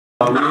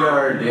We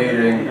are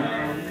dating.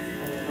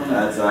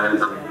 That's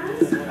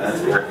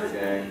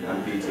Wolfgang.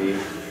 I'm PT.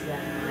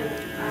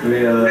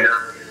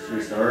 Should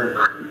we start?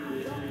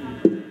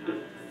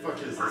 Fuck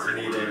is this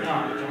meeting?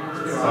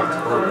 Sucks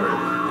corporate.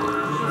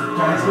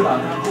 Is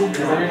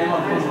that your name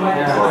on Facebook?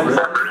 Yeah.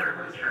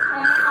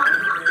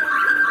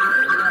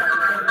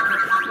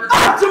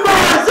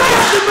 Optimize!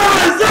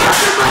 Optimize!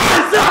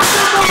 Optimize!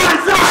 Optimize!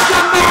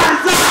 Optimize!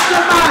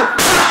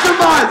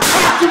 Optimize! Optimize!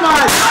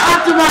 Optimize! Optimize!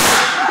 Optimize!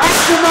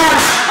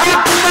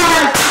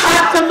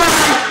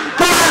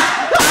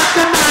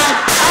 Optimize! Optimize!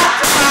 Optimize!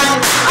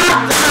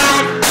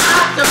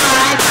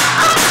 Optimize!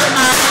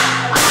 Optimize!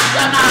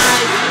 Optimize!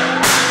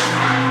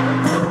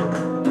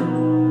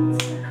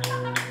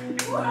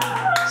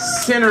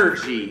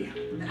 Synergy.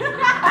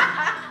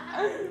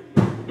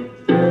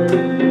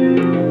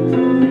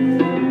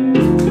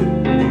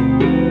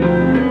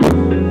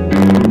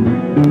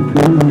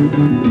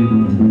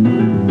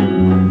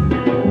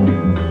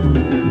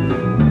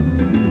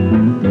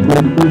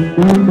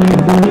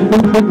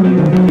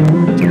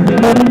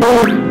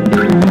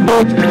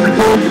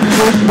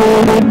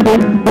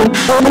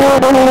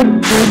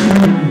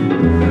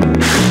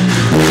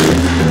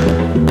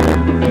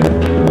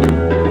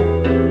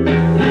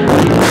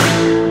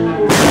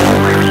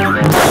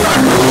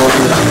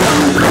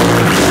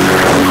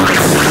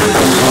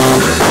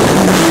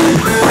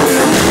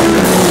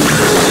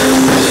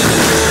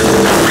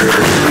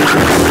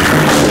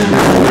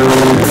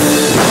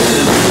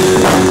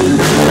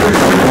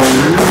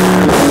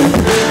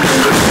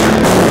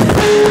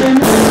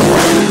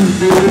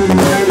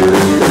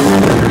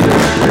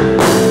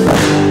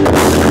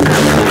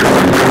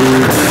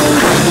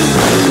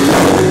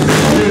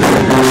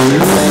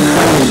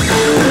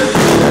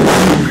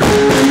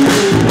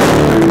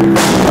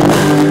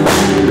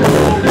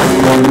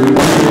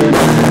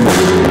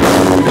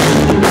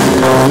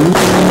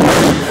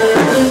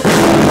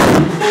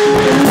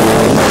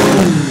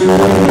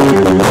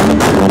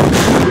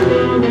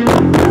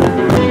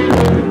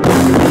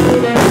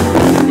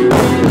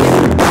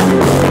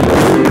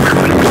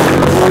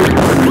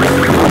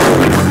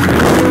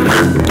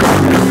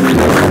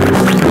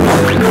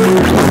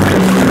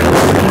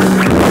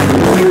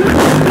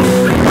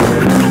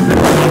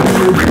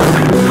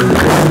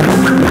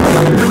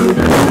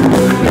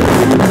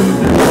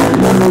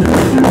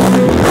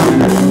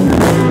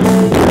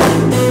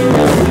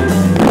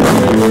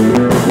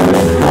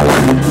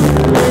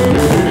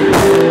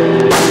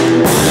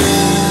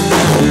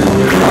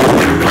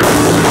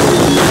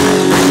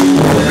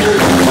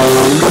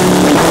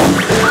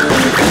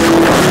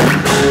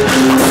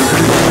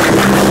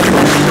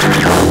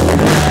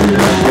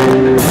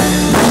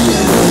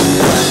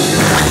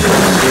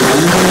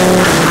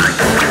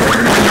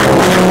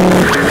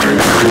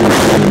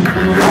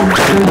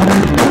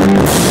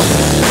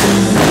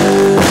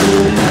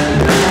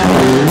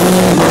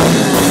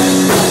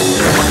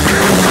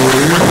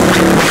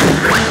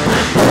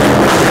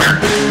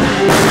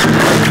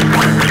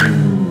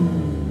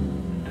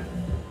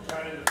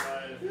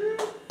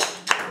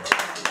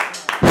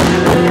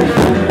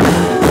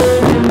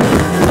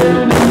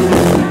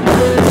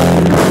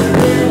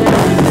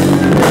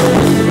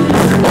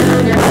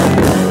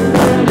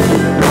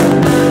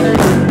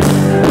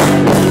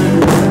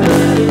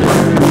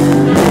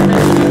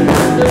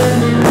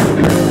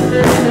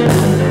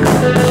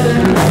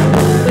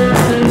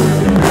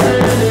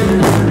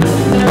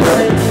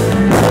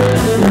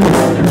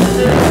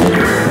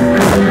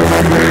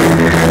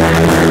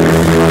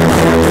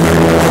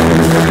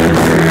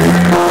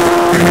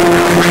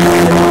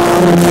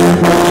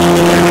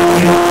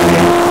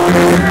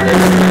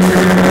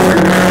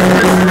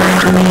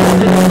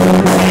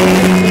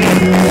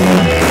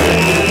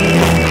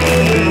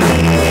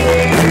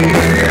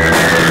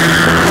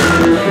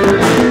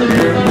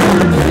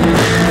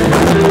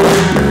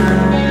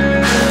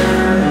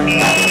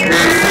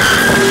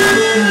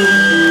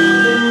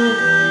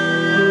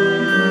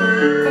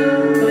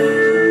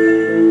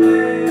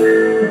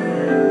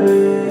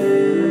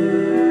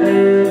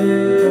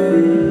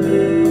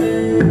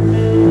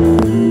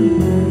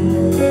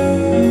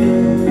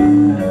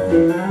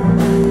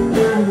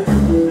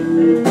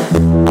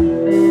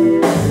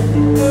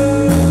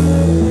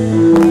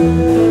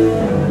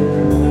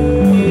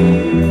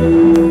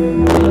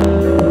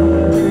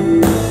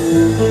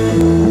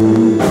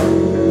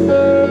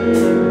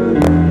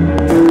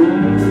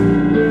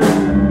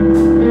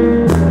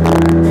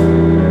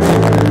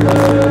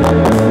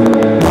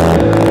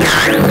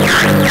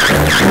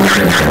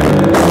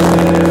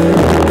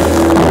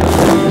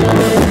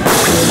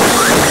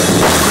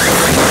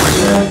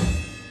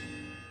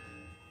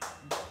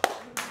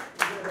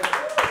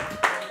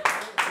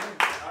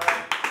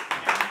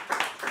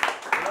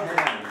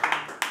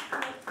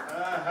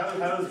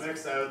 How's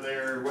mixed out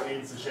there? What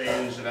needs to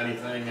change, if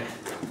anything?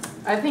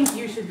 I think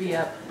you should be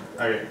up.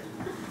 Okay.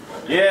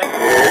 Yeah.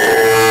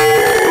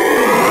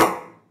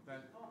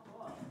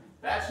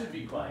 That should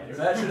be quiet.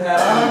 That should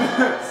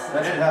happen.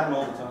 That should happen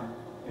all the time.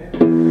 Yeah.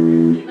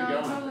 No,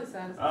 I'm totally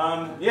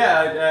satisfied.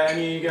 Yeah.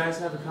 Any of you guys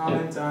have a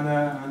comment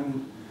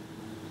on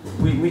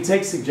We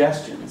take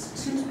suggestions.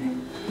 Excuse me.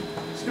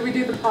 Should we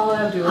do the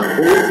𝒫𝒶𝓃𝒶𝒹𝒾𝓈𝓄𝒏?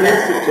 We take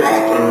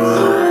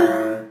suggestions.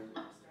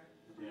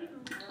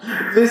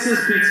 This is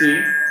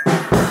PT.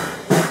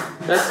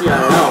 That's the I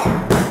don't know.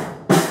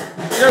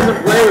 She doesn't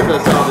play with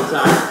us all the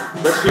time,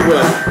 but she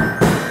would.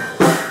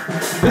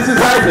 This is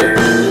Isaac.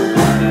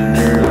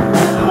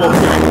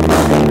 Wolfgang.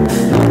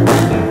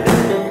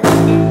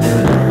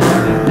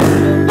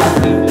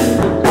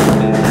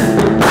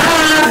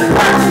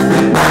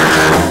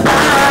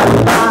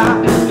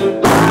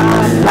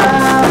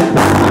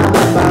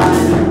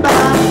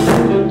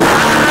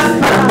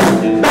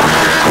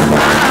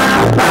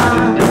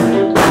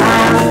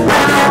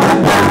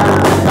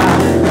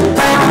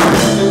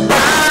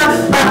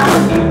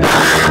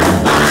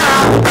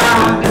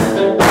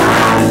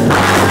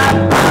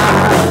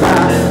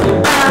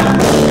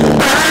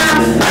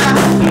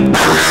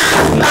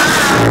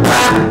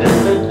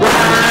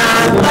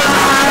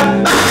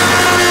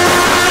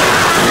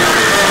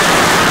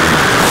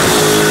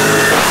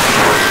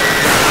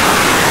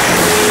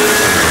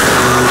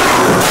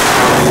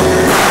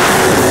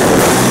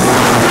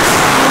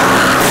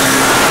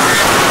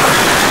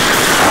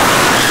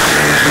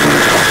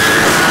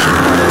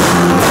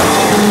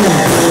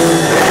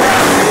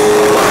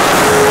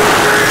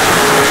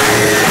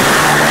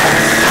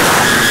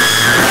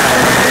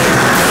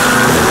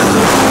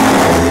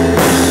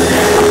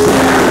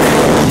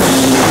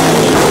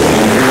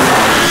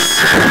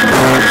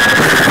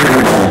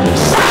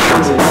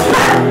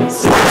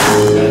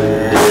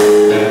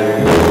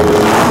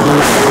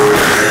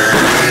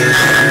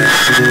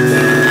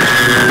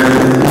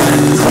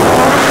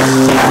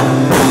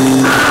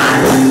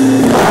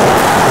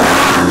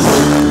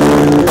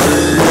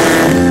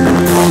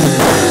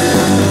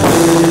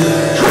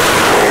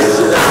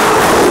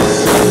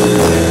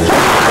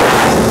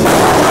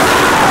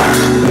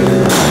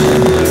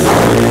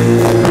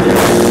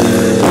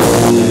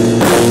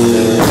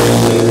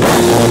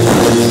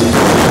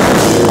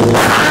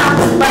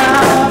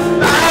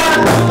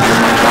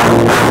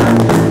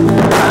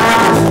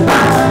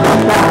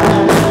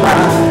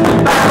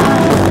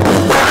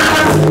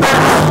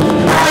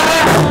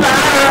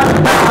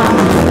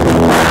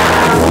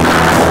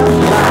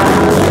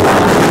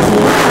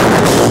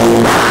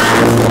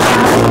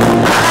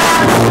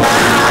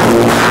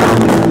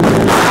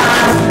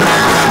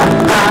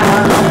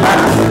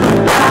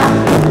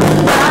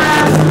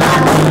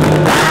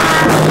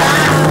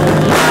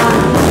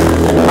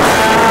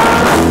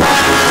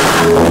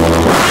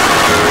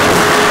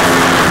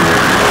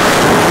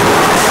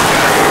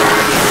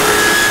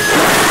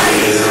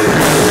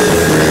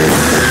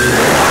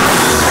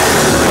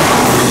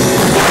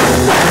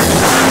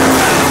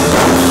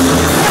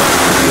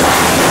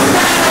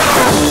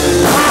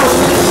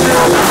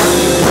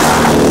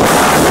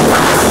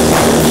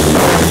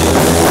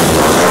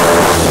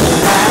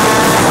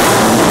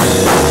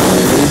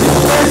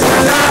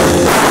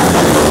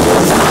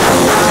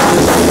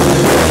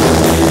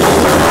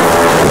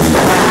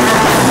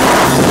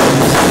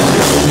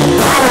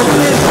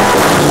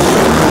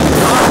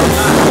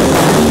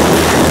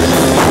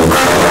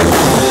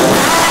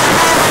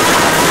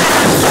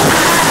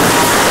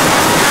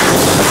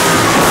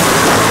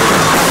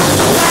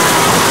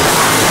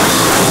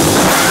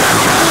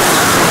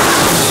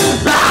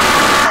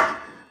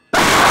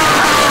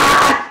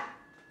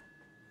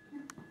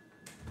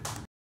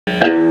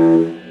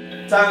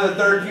 Time of the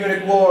Third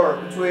Punic War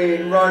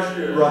between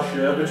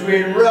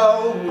between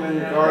Rome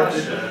and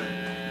Carthage,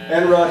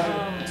 and Russia,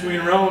 Between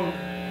Rome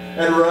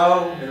and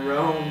Rome, and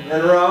Rome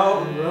and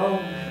Rome, and Rome.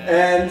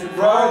 and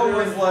Rome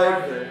was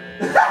like,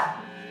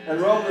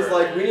 and Rome was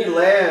like, we need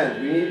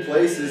land, we need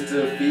places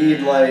to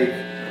feed like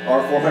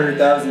our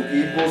 400,000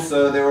 people.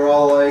 So they were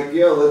all like,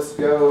 yo, let's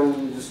go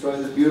and destroy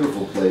this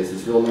beautiful place.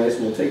 It's real nice,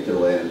 and we'll take their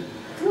land.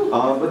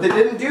 But they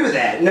didn't do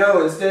that.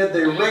 No, instead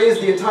they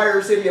razed the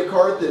entire city of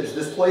Carthage,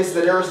 this place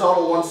that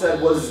Aristotle once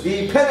said was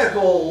the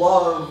pinnacle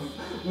of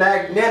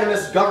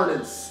magnanimous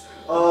governance,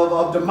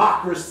 of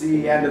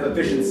democracy and of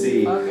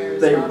efficiency.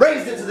 They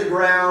razed it to the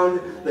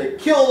ground, they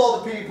killed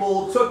all the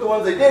people, took the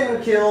ones they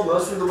didn't kill,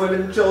 most of the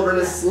women and children,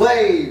 as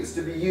slaves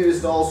to be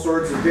used all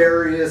sorts of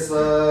various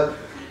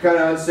kind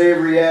of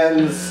unsavory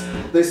ends.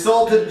 They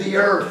salted the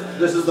earth.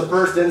 This is the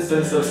first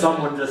instance of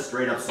someone just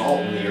straight up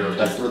salting the earth.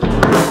 That's where the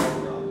term came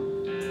from.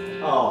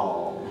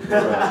 Oh.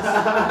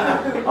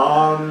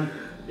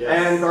 Yes.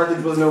 And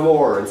Carthage was no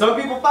more. And some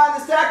people find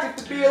this tactic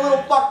to be a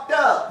little fucked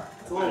up.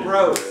 It's a little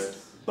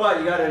gross. But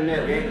you gotta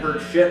admit, we ain't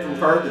heard shit from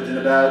Carthage in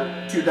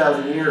about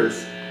 2,000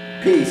 years.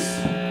 Peace.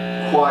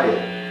 Quiet.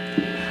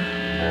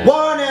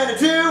 1 and a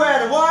 2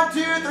 and a 1,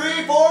 2,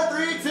 3, 4,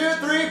 3, 2,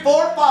 3,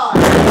 4,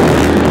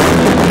 5.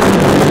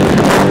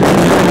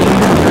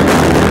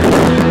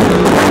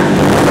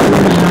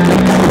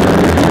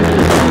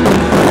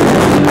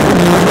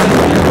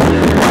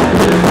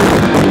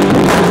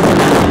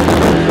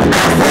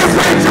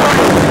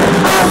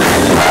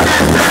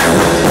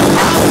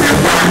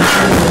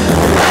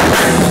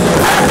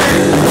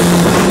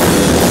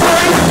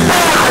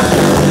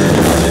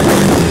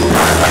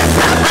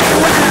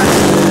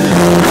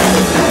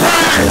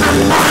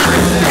 Oh,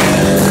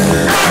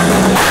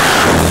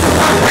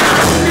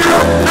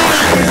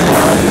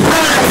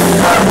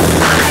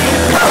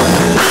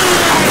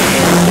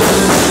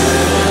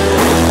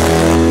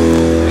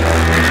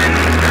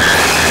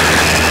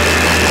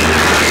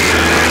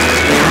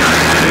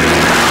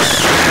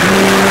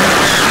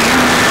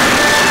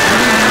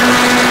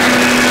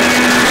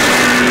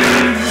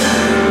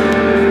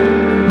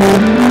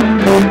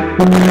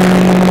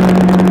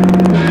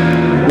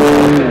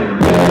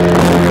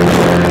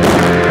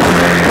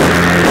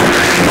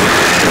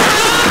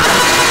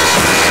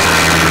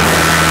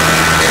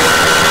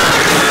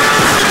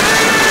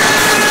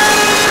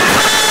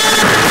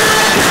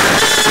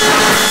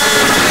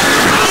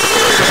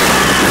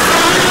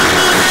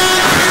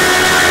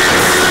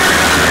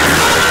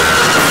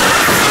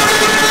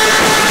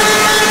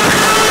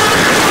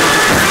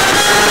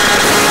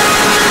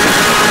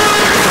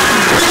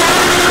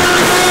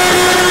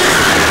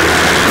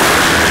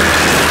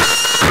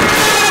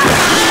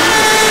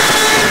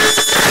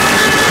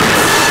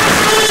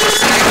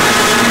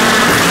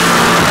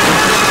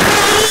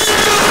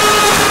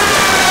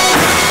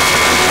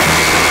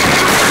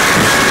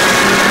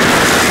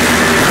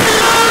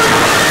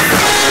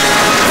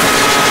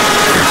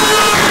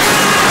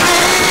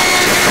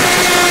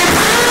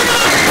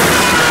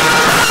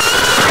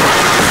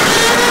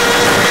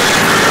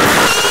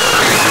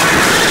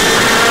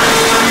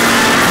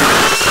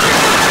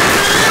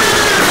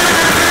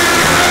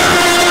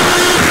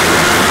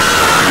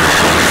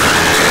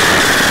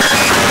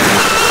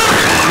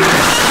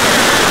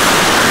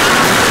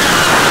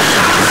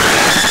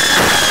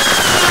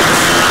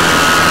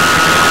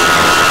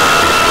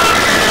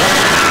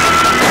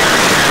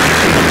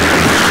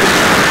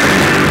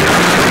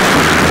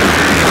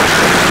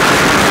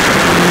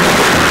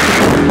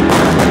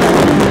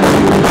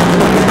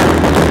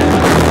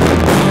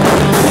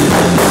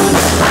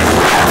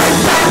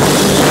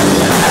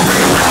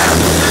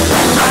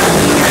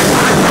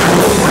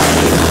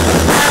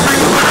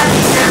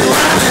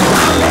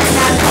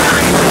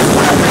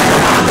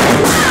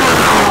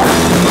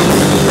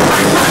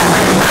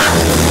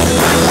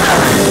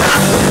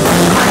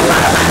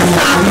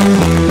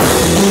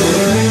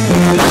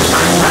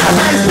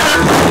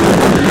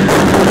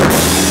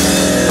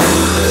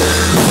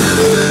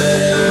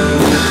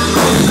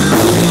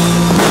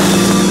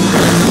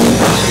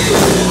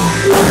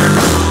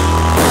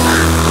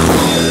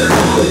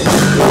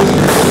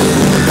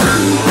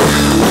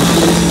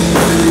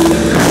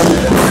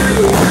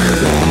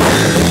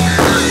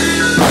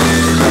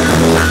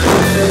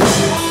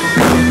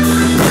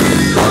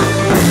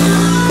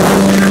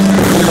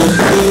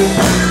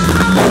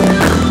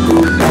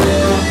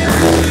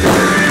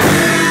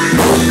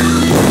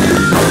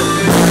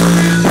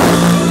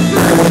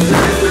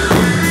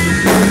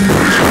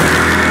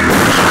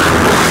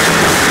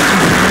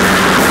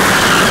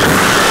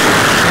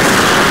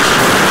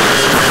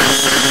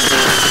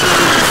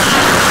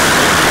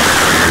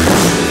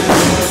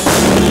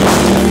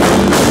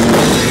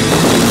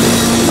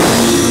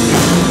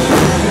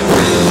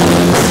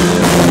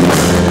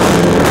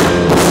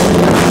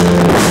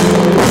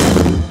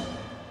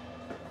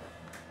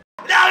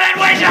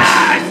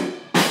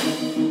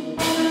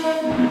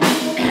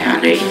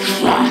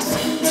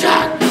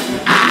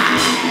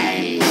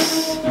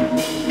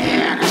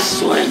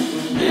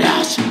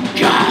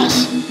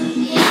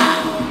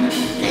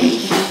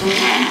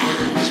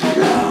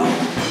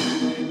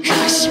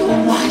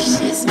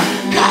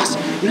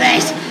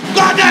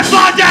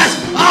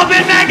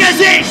 can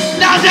see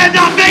nothing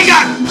the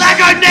finger like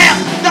a nail,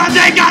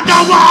 nothing got the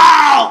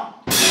wall.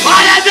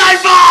 What is it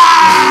for?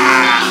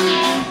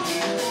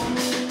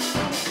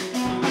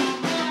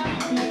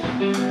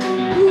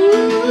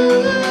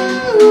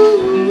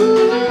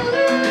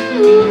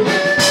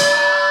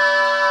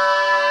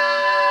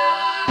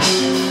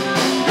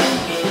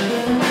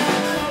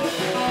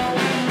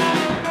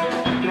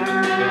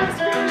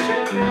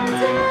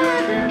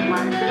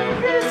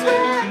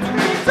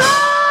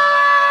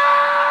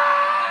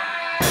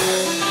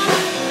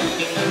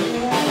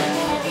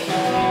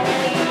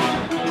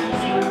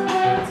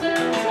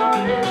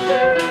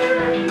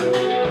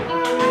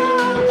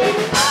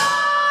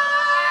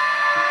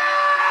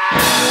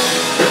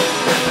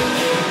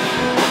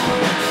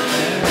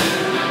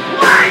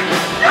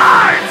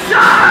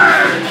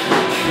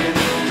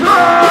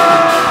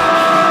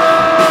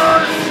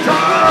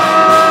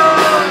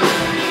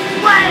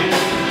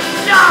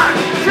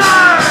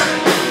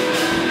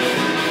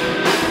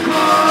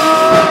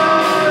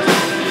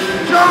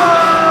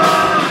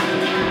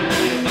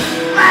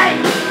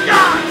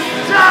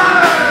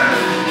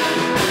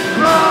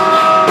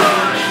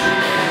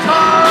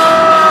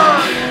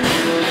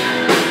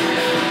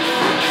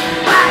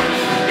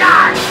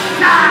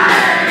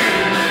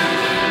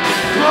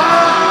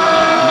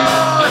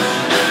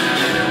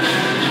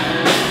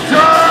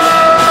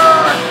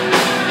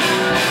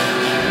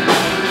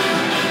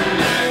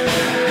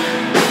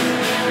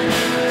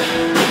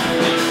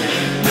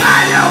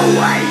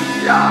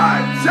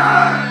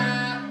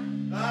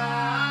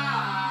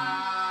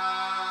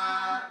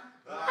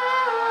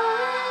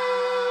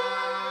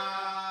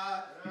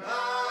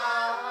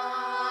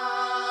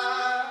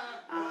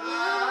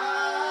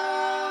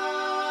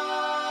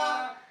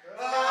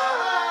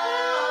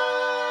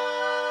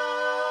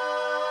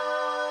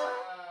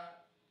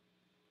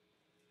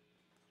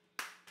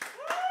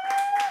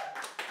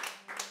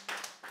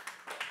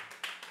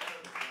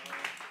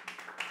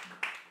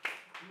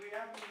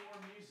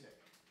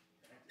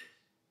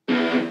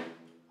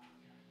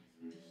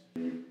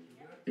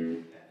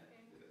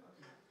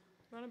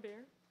 You want a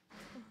beer?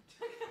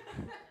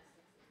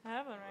 I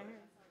have one right here.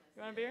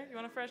 You want a beer? You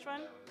want a fresh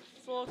one?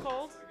 It's a little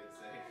cold.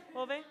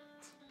 Wolfie?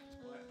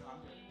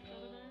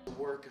 The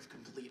work of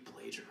complete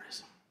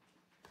plagiarism.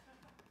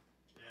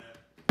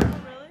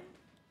 Oh, really?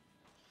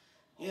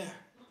 Yeah.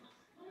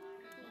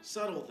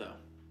 Subtle though,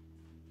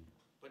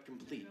 but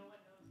complete.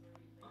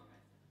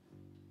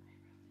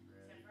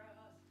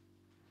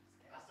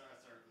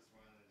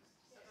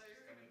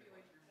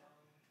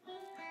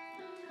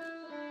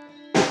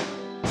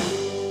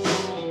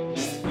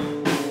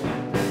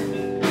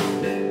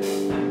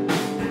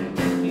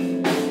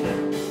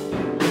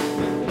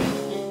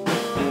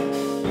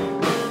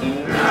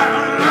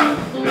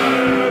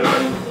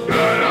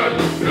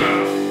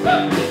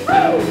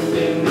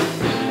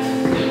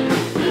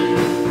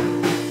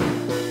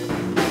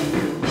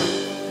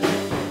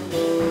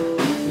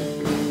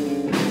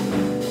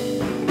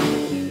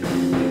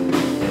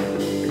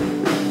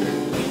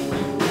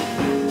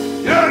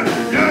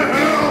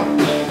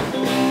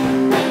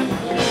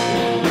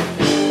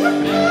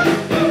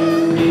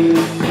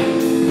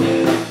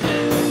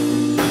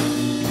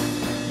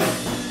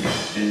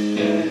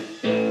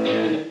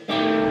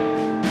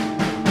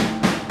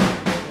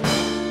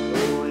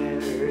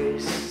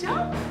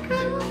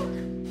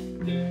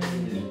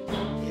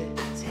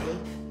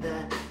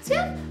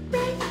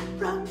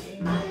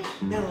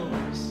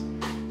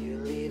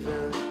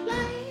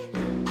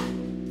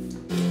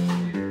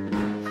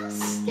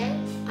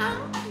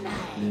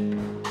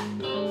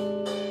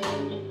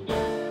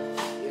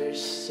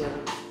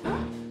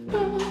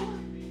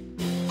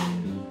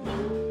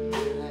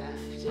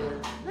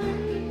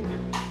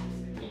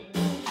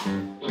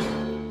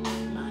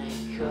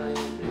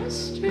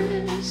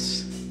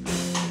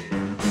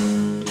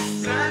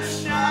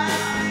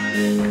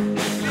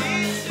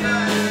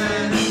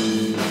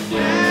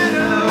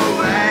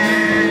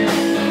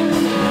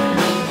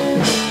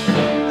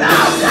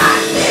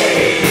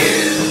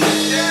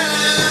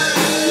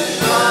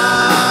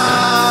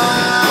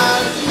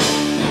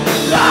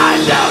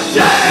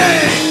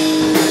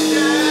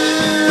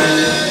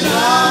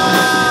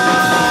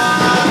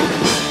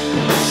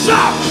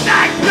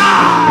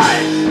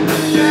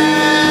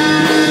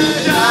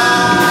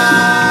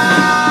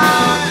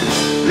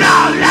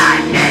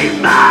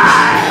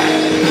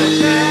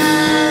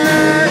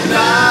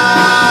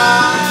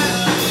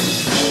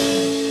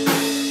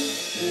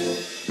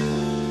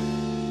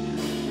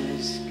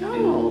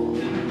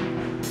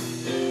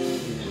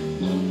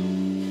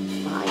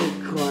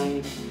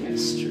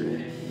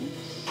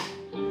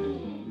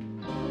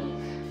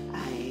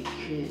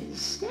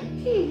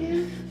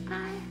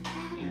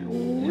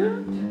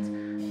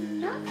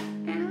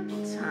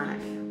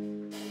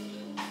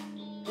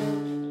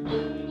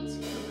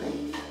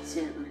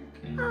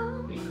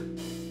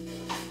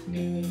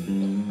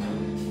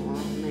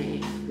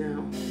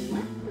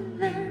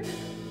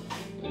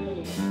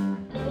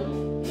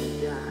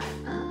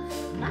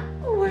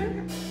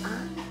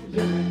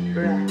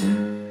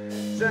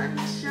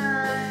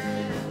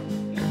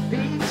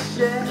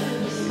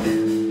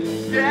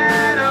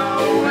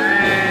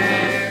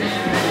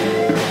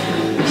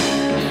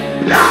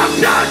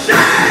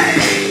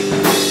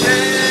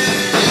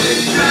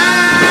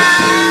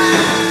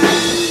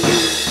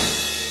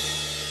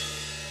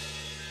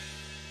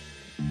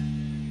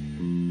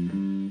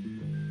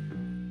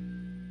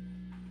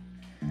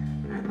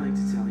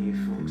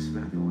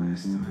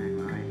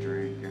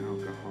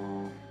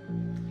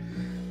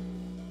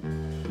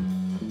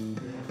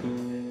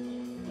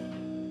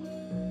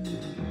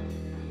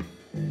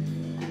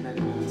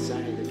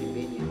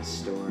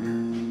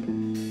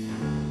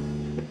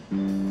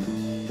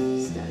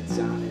 studs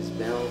on his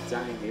belt,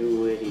 I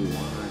knew what he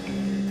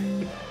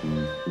wanted.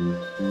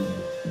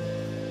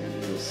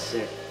 And he was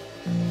sick,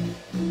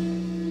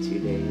 2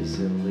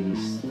 days at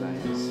least by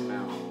the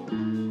smell.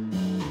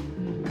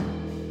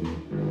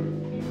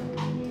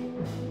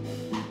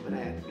 But I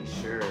had to be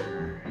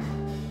sure,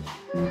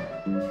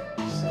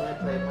 so I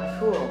played my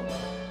cool.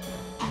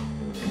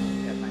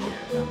 Had my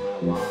hand on my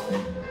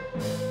wallet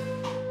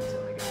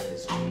until I got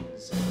his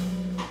jeans.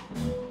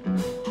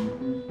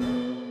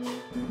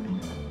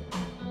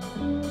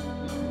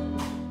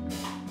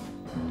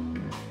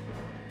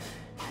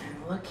 And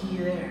looky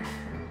there,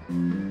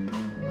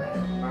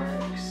 black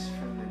marks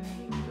from the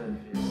nape of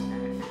his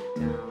neck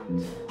down to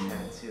the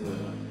tattoo of a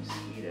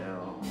mosquito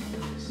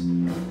just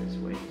above his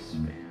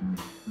waistband.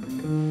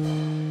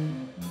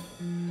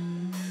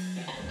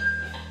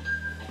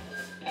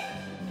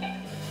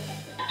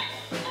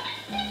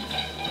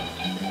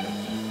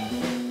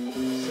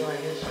 So I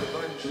hitched a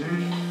bunch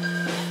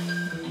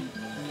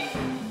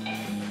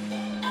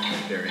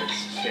under his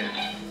chin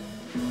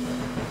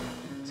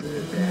to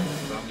the back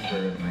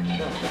bumper of my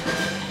truck.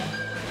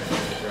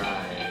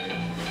 Drive.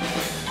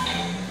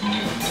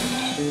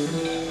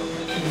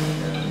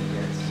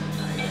 Get some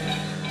night air.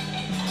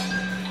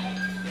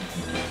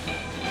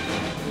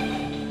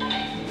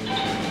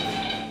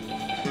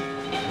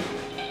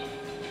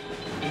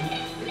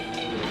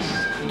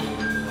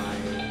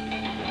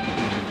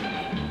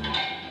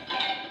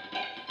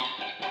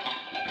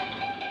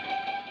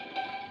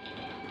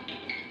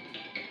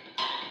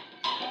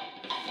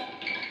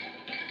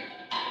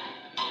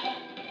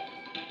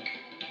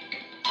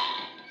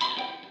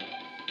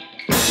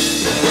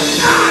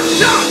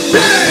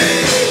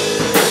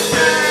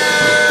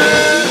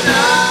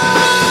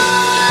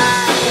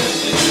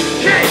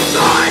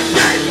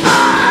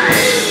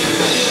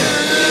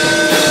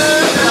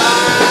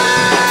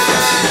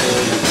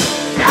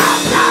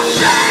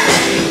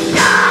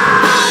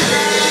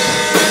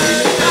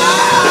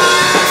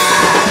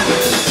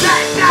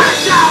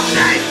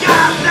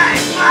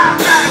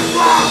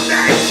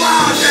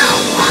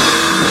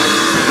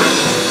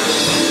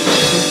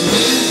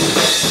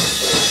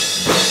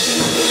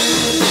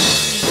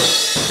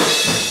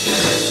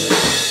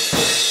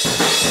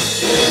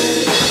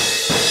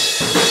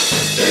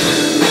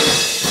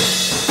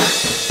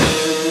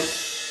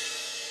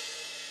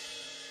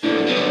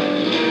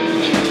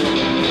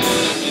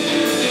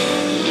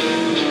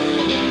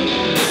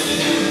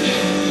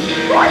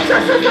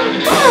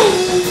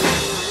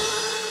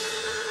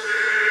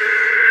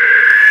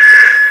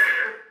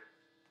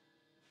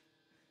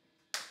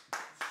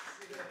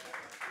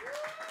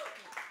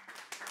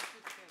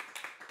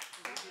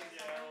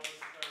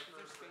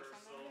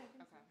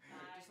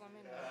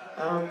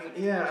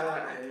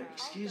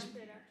 Excuse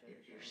me,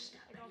 you're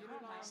stepping on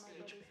my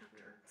stage,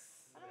 Bander.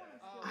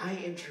 I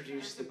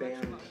introduced the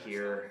band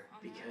here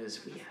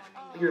because we have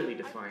clearly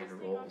defined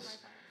roles.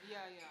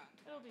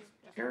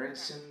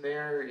 Aronson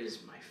there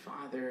is my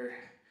father.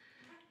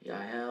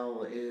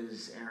 Yael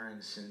is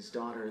Aronson's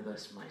daughter,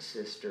 thus my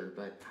sister,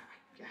 but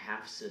a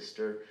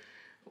half-sister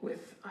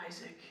with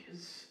Isaac,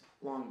 his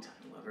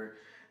longtime lover.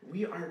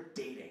 We are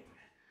dating.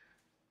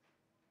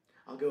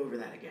 I'll go over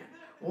that again.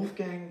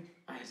 Wolfgang,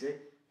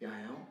 Isaac,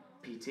 Yael,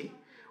 PT.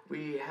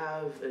 We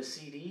have a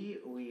CD.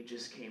 We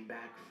just came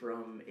back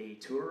from a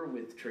tour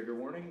with Trigger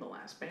Warning, the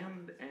last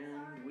band,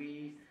 and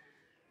we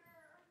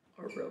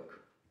are broke.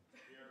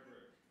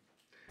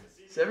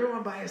 So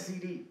everyone buy a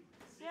CD. See,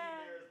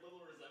 there's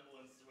little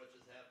resemblance to what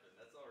just happened.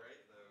 That's all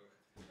right, though.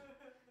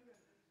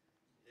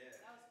 Yeah.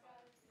 That was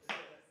fun.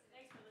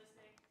 Thanks for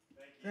listening.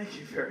 Thank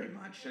you very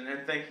much. And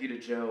thank you to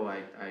Joe.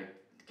 I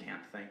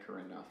can't thank her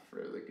enough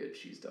for the good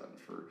she's done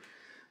for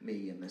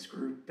me and this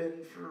group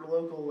and for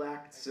local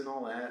acts and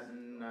all that.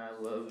 And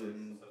love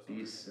and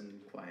peace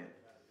and quiet.